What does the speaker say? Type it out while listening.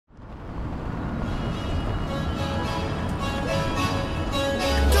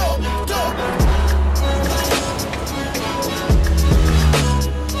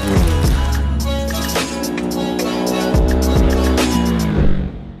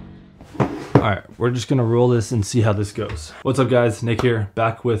All right, we're just gonna roll this and see how this goes. What's up guys, Nick here,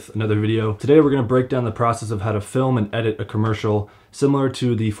 back with another video. Today we're gonna break down the process of how to film and edit a commercial similar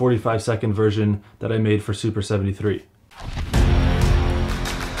to the 45-second version that I made for Super 73.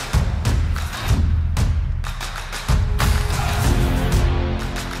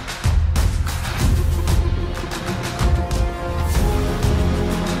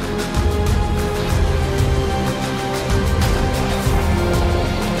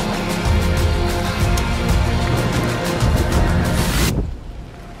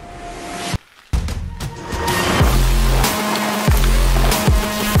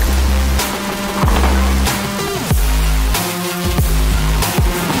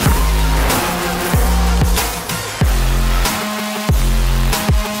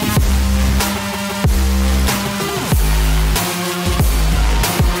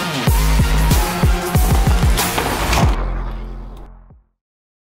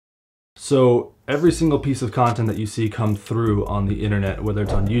 So every single piece of content that you see come through on the internet, whether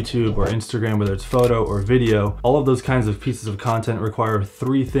it's on YouTube or Instagram, whether it's photo or video, all of those kinds of pieces of content require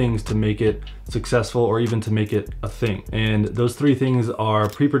three things to make it successful or even to make it a thing. And those three things are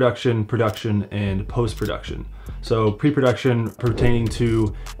pre-production, production, and post-production. So pre-production pertaining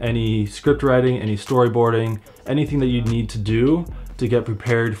to any script writing, any storyboarding, anything that you need to do to get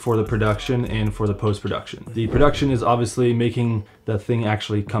prepared for the production and for the post-production. The production is obviously making the thing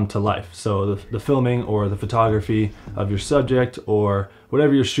actually come to life. So the filming or the photography of your subject or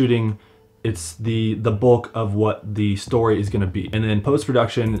whatever you're shooting, it's the bulk of what the story is gonna be. And then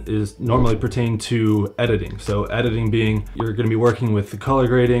post-production is normally pertaining to editing. So editing being, you're gonna be working with the color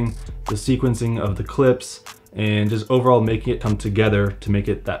grading, the sequencing of the clips, and just overall making it come together to make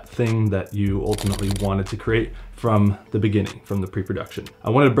it that thing that you ultimately wanted to create from the beginning, from the pre-production. I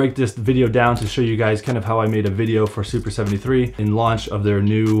wanted to break this video down to show you guys kind of how I made a video for Super 73 in launch of their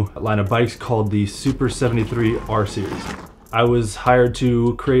new line of bikes called the Super 73 R Series. I was hired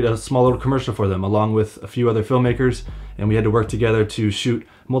to create a small little commercial for them along with a few other filmmakers, and we had to work together to shoot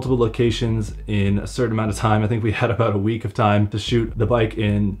multiple locations in a certain amount of time. I think we had about a week of time to shoot the bike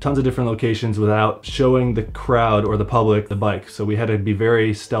in tons of different locations without showing the crowd or the public the bike. So we had to be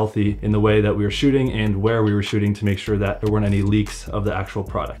very stealthy in the way that we were shooting and where we were shooting to make sure that there weren't any leaks of the actual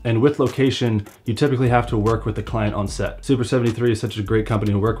product. And with location, you typically have to work with the client on set. Super 73 is such a great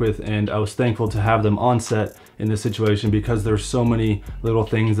company to work with, and I was thankful to have them on set in this situation because there's so many little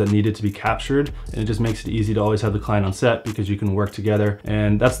things that needed to be captured, and it just makes it easy to always have the client on set because you can work together.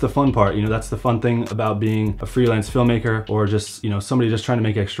 And that's the fun part, you know, that's the fun thing about being a freelance filmmaker or just, you know, somebody just trying to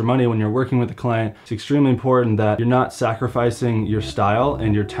make extra money. When you're working with a client, it's extremely important that you're not sacrificing your style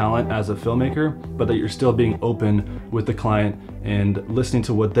and your talent as a filmmaker, but that you're still being open with the client and listening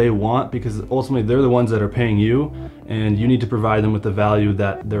to what they want, because ultimately they're the ones that are paying you and you need to provide them with the value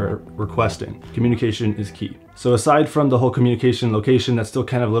that they're requesting. Communication is key. So aside from the whole communication location, that's still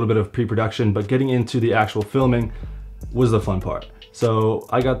kind of a little bit of pre-production, but getting into the actual filming was the fun part. So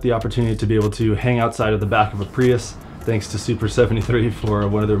I got the opportunity to be able to hang outside of the back of a Prius, thanks to Super 73 for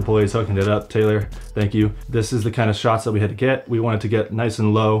one of their employees hooking it up. Taylor, thank you. This is the kind of shots that we had to get. We wanted to get nice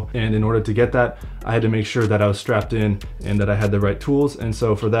and low, and in order to get that, I had to make sure that I was strapped in and that I had the right tools. And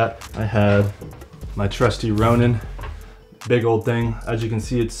so for that, I had my trusty Ronin, big old thing. As you can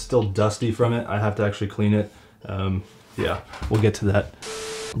see, it's still dusty from it. I have to actually clean it. Yeah, we'll get to that.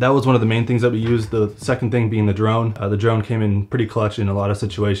 That was one of the main things that we used. The second thing being the drone. The drone came in pretty clutch in a lot of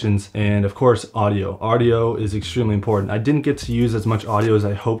situations. And of course, audio. Audio is extremely important. I didn't get to use as much audio as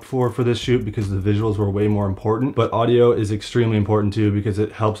I hoped for this shoot because the visuals were way more important, but audio is extremely important too because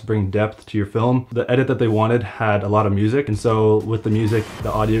it helps bring depth to your film. The edit that they wanted had a lot of music, and so with the music,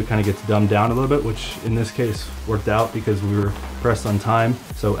 the audio kind of gets dumbed down a little bit, which in this case worked out because we were pressed on time.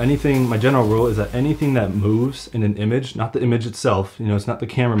 So anything, my general rule is that anything that moves in an image, not the image itself, you know, it's not the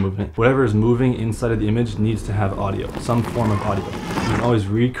camera movement, whatever is moving inside of the image needs to have audio, some form of audio. You can always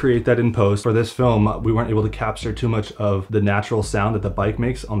recreate that in post. For this film, we weren't able to capture too much of the natural sound that the bike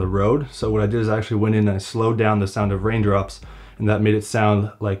makes on the road. So what I did is I actually went in and I slowed down the sound of raindrops, and that made it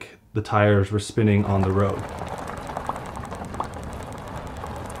sound like the tires were spinning on the road.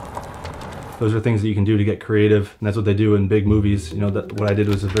 Those are things that you can do to get creative, and that's what they do in big movies. You know, that what I did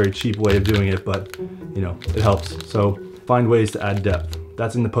was a very cheap way of doing it, but you know, it helps. So find ways to add depth.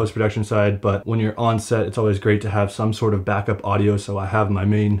 That's in the post-production side, but when you're on set, it's always great to have some sort of backup audio. So I have my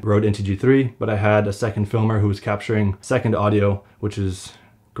main Rode NTG3, but I had a second filmer who was capturing second audio, which is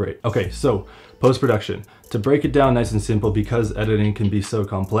great. Okay, so post-production. To break it down nice and simple, because editing can be so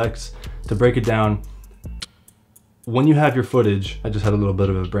complex, to break it down, when you have your footage, I just had a little bit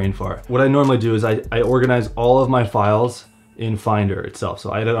of a brain fart. What I normally do is I organize all of my files in Finder itself.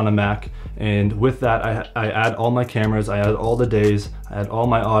 So I edit on a Mac, and with that I add all my cameras, I add all the days, I add all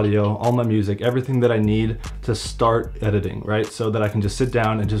my audio, all my music, everything that I need to start editing, right? So that I can just sit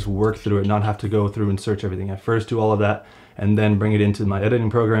down and just work through it, not have to go through and search everything. I first do all of that and then bring it into my editing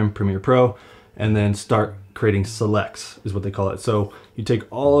program, Premiere Pro, and then start creating selects is what they call it. So you take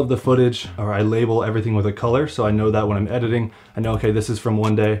all of the footage, or I label everything with a color, so I know that when I'm editing, I know, okay, this is from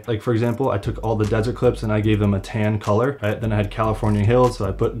one day. Like for example, I took all the desert clips and I gave them a tan color, right? Then I had California hills, so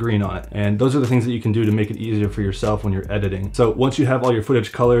I put green on it. And those are the things that you can do to make it easier for yourself when you're editing. So once you have all your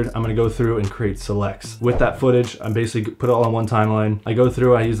footage colored, I'm gonna go through and create selects. With that footage, I basically put it all on one timeline. I go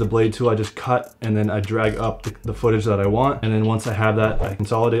through, I use the blade tool, I just cut, and then I drag up the footage that I want. And then once I have that, I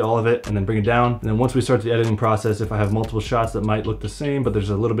consolidate all of it and then bring it down. And then once we start the editing process, if I have multiple shots that might look the same, but there's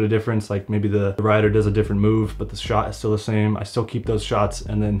a little bit of difference, like maybe the rider does a different move, but the shot is still the same, I still keep those shots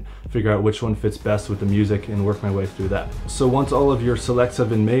and then figure out which one fits best with the music and work my way through that. So once all of your selects have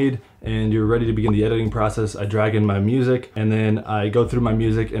been made and you're ready to begin the editing process, I drag in my music and then I go through my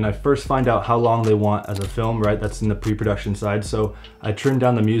music and I first find out how long they want as a film, right? That's in the pre-production side. So I trim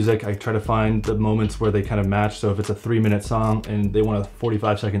down the music, I try to find the moments where they kind of match. So if it's a 3-minute song and they want a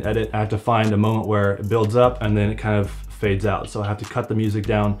 45-second edit, I have to find a moment where it builds up and then it kind of fades out. So I have to cut the music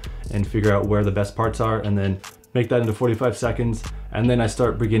down and figure out where the best parts are and then make that into 45 seconds. And then I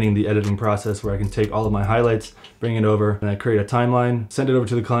start beginning the editing process where I can take all of my highlights, bring it over, and I create a timeline, send it over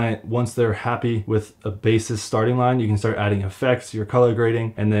to the client. Once they're happy with a basis starting line, you can start adding effects, your color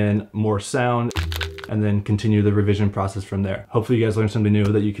grading, and then more sound, and then continue the revision process from there. Hopefully you guys learned something new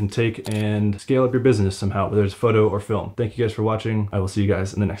that you can take and scale up your business somehow, whether it's photo or film. Thank you guys for watching. I will see you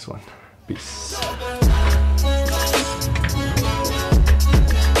guys in the next one. Peace.